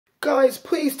Guys,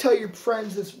 please tell your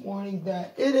friends this morning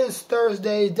that it is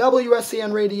Thursday.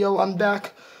 WSAN-Radio. I'm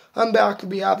back. I'm back to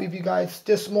be happy with you guys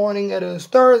this morning. It is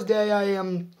Thursday. I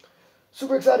am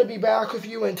super excited to be back with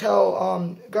you and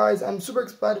tell, guys, I'm super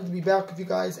excited to be back with you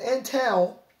guys and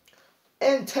tell,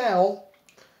 later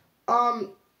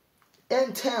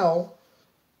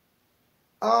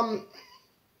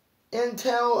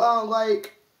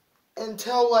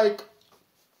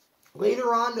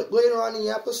on in the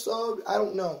episode, I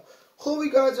don't know. Hope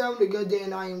you guys are having a good day,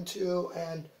 and I am too.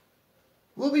 And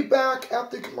we'll be back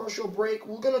after the commercial break.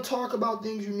 We're gonna talk about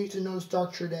things you need to know to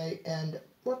start your day, and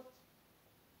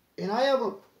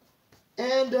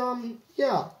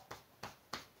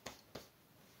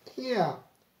yeah.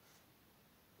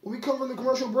 When we come from the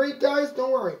commercial break, guys,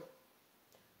 don't worry.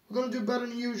 We're gonna do better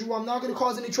than usual. I'm not gonna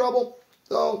cause any trouble,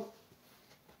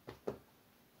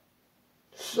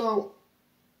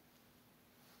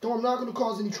 I'm not going to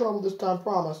cause any trouble this time,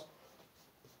 promise.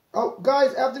 Oh,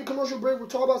 guys, after the commercial break, we'll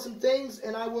talk about some things,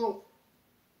 and I will...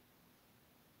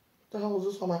 What the hell is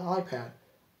this on my iPad?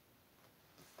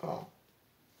 Oh.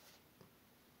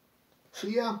 So,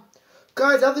 yeah.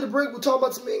 Guys, after the break, we'll talk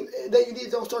about something that you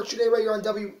need to start your day right here on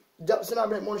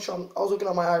SanabiaKnight Morning Show. I was looking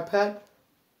on my iPad.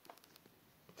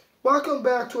 Welcome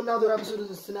back to another episode of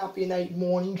the SanabiaKnight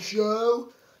Morning Show.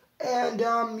 And,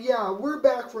 yeah, we're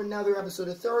back for another episode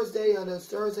of Thursday, on this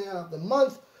Thursday of the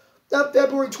month,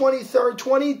 February 23rd,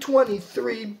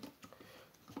 2023.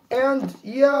 And,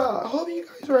 yeah, I hope you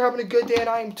guys are having a good day, and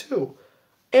I am too.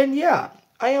 And, yeah,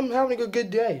 I am having a good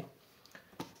day.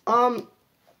 We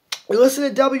listen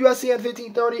to WSAN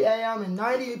 1530 AM and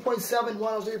 98.7,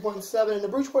 103.7 in the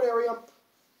Bridgeport area,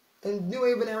 and New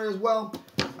Haven area as well.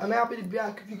 I'm happy to be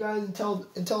back with you guys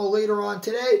until later on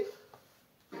today.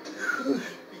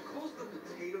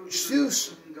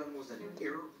 Shoes.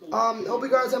 Hope you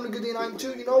guys having a good day, and I'm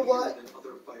too. You know what?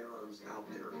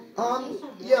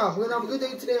 Yeah, we're gonna have a good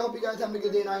day today. I hope you guys having a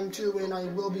good day, and I'm too. And I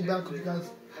will be back with you guys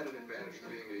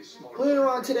later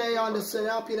on today on the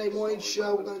SanabiaKnight Morning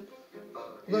Show. We're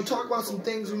gonna talk about some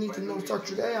things you need to know to start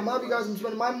your day. I'm happy you guys. I'm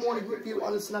spending my morning with you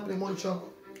on the SanabiaKnight Morning Show.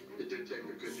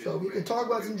 So we can talk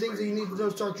about some things that you need to know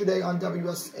to start your day on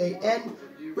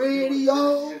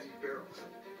WSAN-Radio.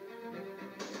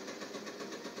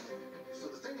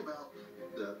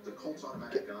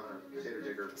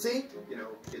 See?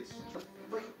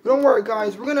 Don't worry,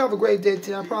 guys. We're gonna have a great day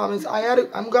today. I promise.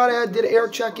 I'm glad I did an air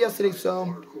check yesterday,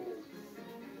 so.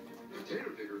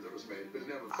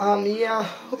 Yeah.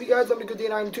 Hope you guys have a good day,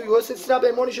 and I'm too. You listen to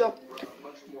SanabiaKnight Morning Show,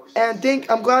 and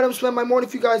I'm glad I'm spending my morning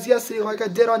with you guys yesterday, like I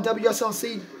did on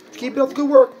WSLC. Keep up the good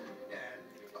work.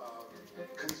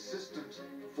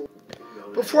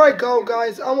 Before I go,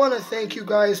 guys, I want to thank you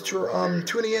guys for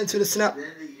tuning in to the Snap.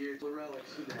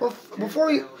 Before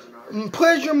we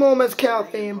Pleasure Moments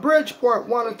Cafe in Bridgeport,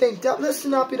 want to thank the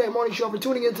SanabiaKnight Morning Show for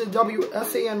tuning into the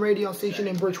WSAN radio station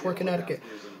in Bridgeport, Connecticut.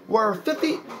 Where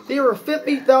there are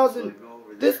 50,000.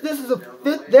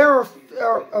 There are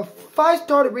a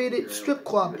 5-star rated strip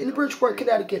club in Bridgeport,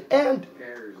 Connecticut, and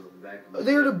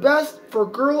they're the best for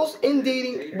girls in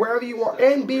dating wherever you are,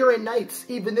 and beer and nights.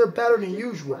 Even they're better than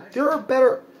usual. They're a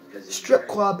better strip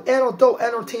club and adult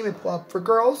entertainment club for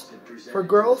girls.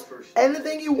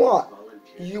 Anything you want.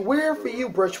 We're for you,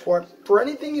 Bridgeport. For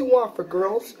anything you want for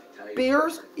girls,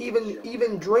 beers,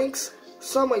 even drinks,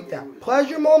 something like that.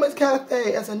 Pleasure Moments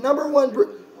Cafe is a #1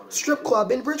 strip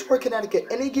club in Bridgeport, Connecticut,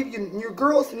 and they give you your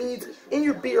girls' needs and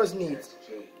your beers' needs.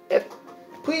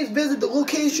 Please visit the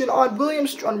location on 1 William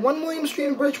Street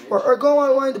in Bridgeport, or go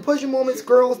online to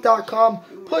pleasuremomentsgirls.com,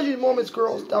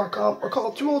 pleasuremomentsgirls.com, or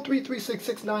call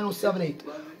 203-366-9078.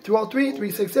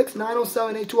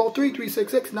 203-366-9078,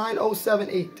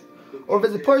 203-366-9078. Or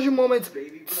visit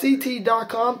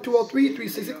pleasuremomentsct.com,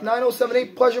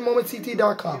 203-366-9078,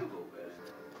 pleasuremomentsct.com.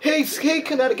 Hey,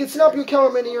 Connecticut, set up your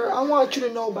cameraman here. I want you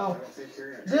to know about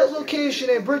this location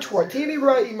in Bridgeport, TV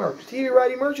Variety Merch. TV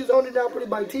Variety Merch is owned and operated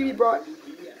by TVR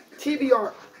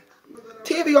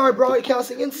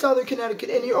Broadcasting in Southern Connecticut,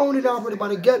 and you're owned and operated by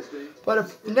the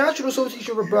National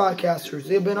Association for Broadcasters.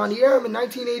 They've been on the air in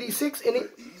 1986, and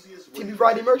TV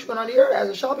Variety Merch been on the air as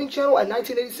a shopping channel in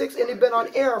 1986, and they've been on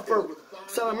air for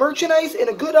selling merchandise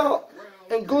and good old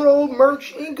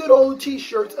merch and good old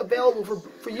t-shirts available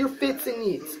for your fits and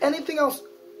needs. Anything else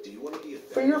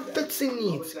for your fits and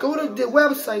needs, go to the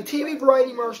website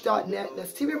tvvarietymerch.net.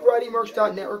 That's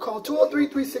tvvarietymerch.net, or call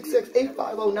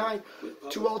 203-366-8509,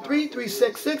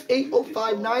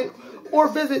 203-366-8059, or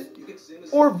visit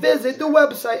the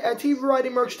website at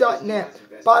tvvarietymerch.net.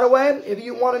 By the way, if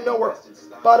you want to know where,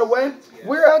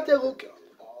 we're at the look.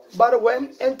 By the way,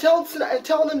 and tell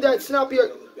them that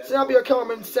Sanabia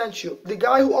Kellerman sent you. The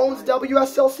guy who owns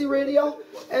WSLC Radio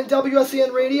and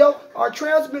WSAN Radio, our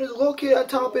transmitter is located on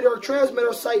top of our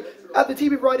transmitter site at the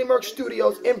TV Variety Merch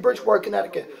Studios in Bridgeport,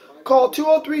 Connecticut. Call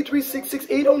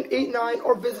 203-366-8089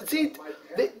 or visit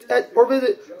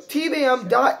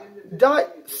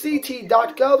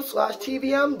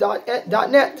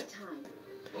tvm.ct.gov/tvm.net.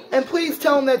 And please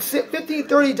tell them that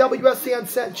 1530 WSAN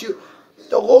sent you.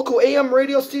 The local AM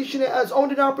radio station has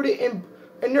owned and operated,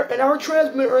 and our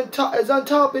transmitter is on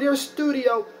top of their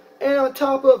studio and on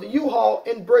top of U-Haul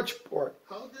in Bridgeport.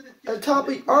 On top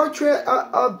of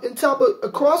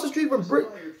across the street from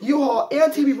U-Haul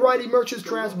and TV Variety Merch's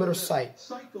transmitter site.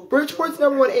 Bridgeport's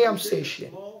 #1 AM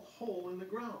station.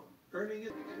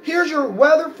 Here's your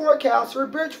weather forecast for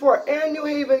Bridgeport and New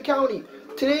Haven County.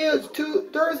 Today is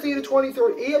Thursday the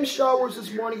 23rd. AM showers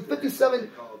this morning,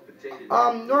 57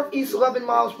 northeast 11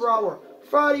 miles per hour.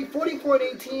 Friday 44 and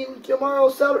 18. Tomorrow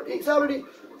Saturday 30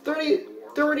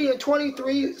 and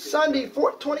 23. Sunday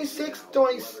 26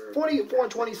 44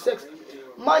 and 26.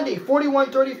 Monday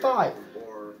 41 35.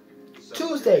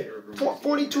 Tuesday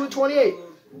 42 and 28.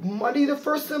 Monday the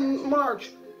 1st of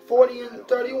March 40 and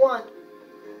 31.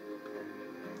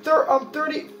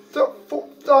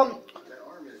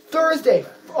 Thursday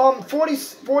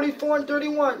 44 and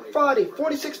 31. Friday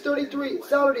 46 33.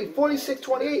 Saturday 46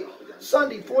 28.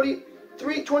 Sunday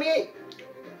 43 28.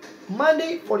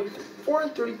 Monday 44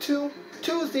 and 32.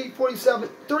 Tuesday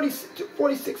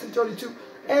 46 and 32.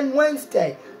 And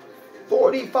Wednesday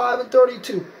 45 and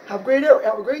 32. Have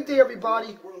a great day,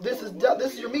 everybody. This is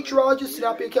your meteorologist,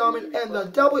 Sanabia Kellerman, and the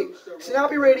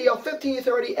SanabiaRadio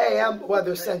 1530 AM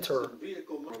Weather Center.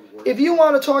 If you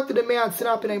want to talk to the man,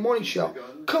 SanabiaKnight Morning Show,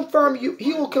 confirm you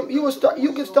can start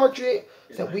your day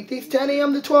weekdays 10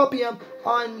 a.m. to 12 p.m.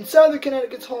 on Southern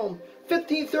Connecticut's home,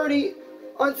 1530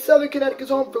 on Southern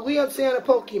Connecticut's home for Leon Santa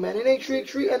Pokemon and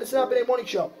H3 and the SanabiaKnight Morning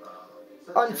Show.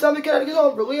 On Southern Connecticut's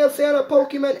home for Leon Santa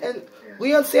Pokemon and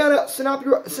Leon Santa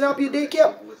Sanabia Day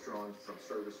Camp.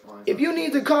 If you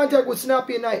need to contact with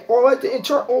SanabiaKnight or like to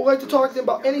talk to them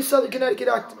about any Southern Connecticut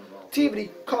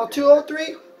activity, call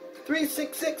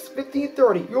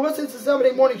 203-366-1530. You're listening to the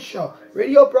SanabiaKnight Morning Show,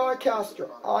 radio broadcaster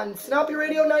on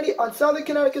SanabiaRadio 90 on Southern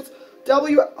Connecticut's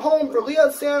home for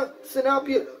Leon Santa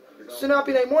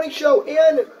SanabiaKnight Morning Show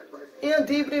and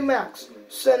David and Max.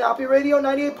 SanabiaRadio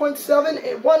 98.7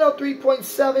 and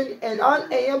 103.7 and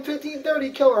on AM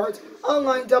 1530 kHz,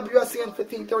 online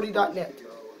WSAN-1530.net.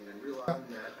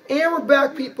 And we're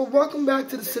back, people. Welcome back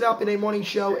to the SanabiaKnight Morning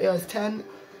Show. It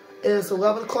is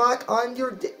 11 o'clock on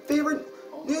your favorite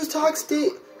news talk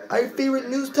station,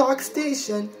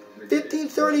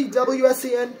 1530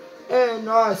 WSAN and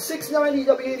 690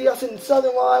 WADS in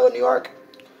Southern Long Island, New York.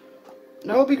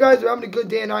 And I hope you guys are having a good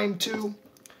day, and I am too.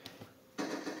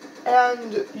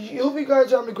 And I hope you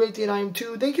guys are having a great day, and I am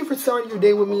too. Thank you for starting your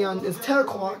day with me on it's 10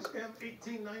 o'clock.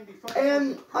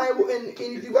 And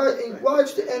if you guys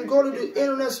watch and go to the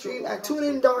internet stream at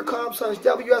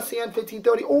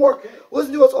tunein.com/WSAN1530 or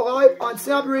listen to us live on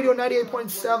SanabiaRadio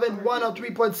 98.7,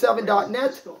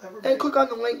 103.7.net and click on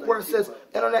the link where it says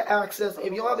internet access.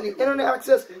 If you don't have any internet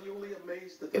access,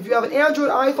 if you have an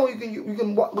Android iPhone, you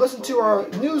can listen to our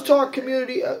news talk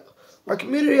community. Our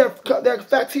community that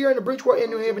affects here in the Bridgeport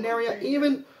and New Haven area,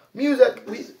 even music.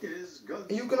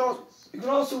 You can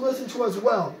also listen to us as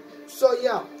well. So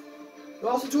yeah, you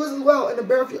also to us as well in the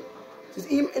Bearfield.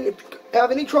 And if you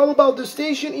have any trouble about the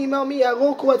station, email me at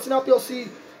local@SanabiaLC.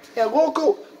 At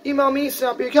local, email me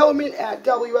SanabiaKellerman at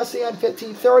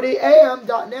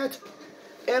WSAN1530am.net,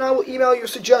 and I will email your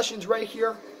suggestions right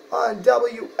here on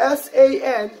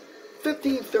WSAN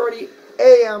 1530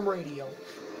 AM radio.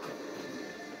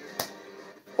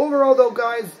 Overall though,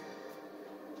 guys,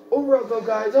 I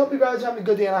hope you guys are having a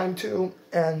good day, and I am too.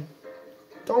 And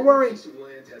don't worry.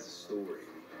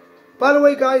 By the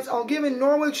way, guys, I'm giving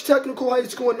Norwich Technical High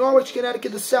School in Norwich,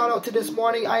 Connecticut, a shout out to this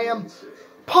morning. I am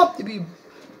pumped to be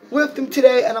with them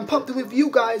today, and I'm pumped with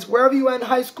you guys. Wherever you are in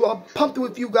high school, I'm pumped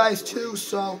with you guys too.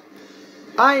 So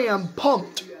I am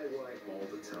pumped.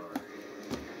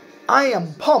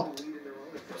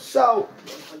 So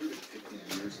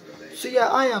yeah,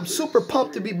 I am super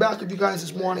pumped to be back with you guys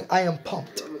this morning. I am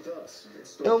pumped.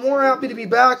 And I'm more happy to be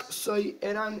back.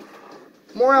 I'm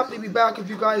more happy to be back with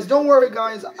you guys. Don't worry,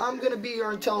 guys. I'm going to be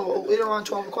here until later on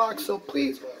 12 o'clock. So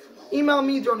please email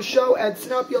me during the show at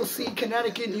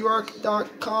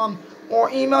SanabiaLC@ConnecticutNewYork.com or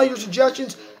email your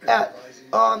suggestions at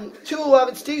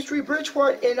 211 State Street,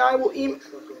 Bridgeport, and I will email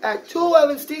at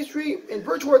 211 State Street in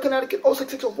Bridgeport, Connecticut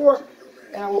 06604.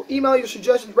 And I will email your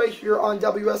suggestions right here on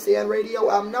WSAN Radio.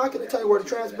 I'm not going to tell you where the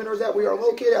transmitter is at. We are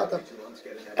located at the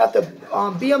at the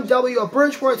BMW of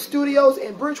Bridgeport Studios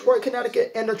in Bridgeport,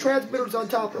 Connecticut, and the transmitters on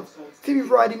top of TV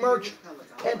Variety Merch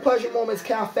and Pleasure Moments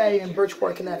Cafe in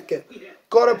Bridgeport, Connecticut.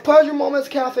 Go to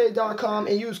PleasureMomentsCafe.com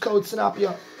and use code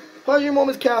Sanapia. Pleasure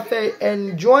Moments Cafe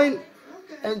and join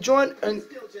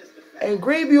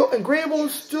Grable,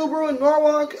 Stuber, and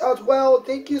Norwalk as well.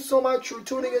 Thank you so much for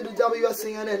tuning into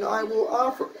WSAN, and I will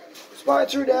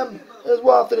sponsor them as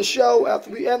well after the show.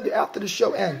 After the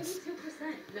show ends.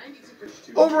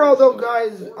 Overall, though,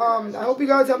 guys, I hope you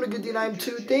guys are having a good day. I am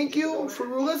too. Thank you for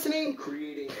listening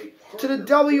to the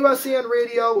WSAN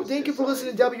Radio. Thank you for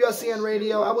listening to WSAN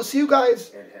Radio. I will see you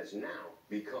guys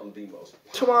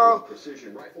tomorrow.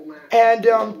 And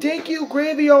thank you,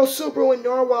 Gravio, Super in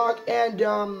Norwalk, and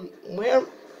Land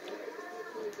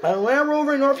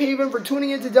Rover in North Haven for tuning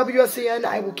into WSAN.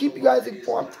 I will keep you guys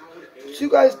informed. See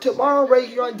you guys tomorrow right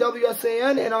here on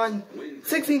WSAN and on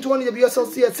 1620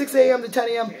 WSLC at 6 a.m. to 10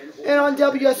 a.m. and on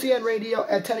WSAN Radio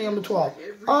at 10 a.m. to 12.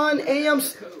 On AM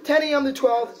 10 a.m. to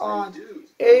 12 on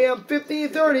AM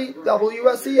 1530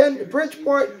 WSAN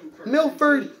Bridgeport,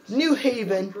 Milford, New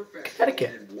Haven,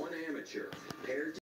 Connecticut.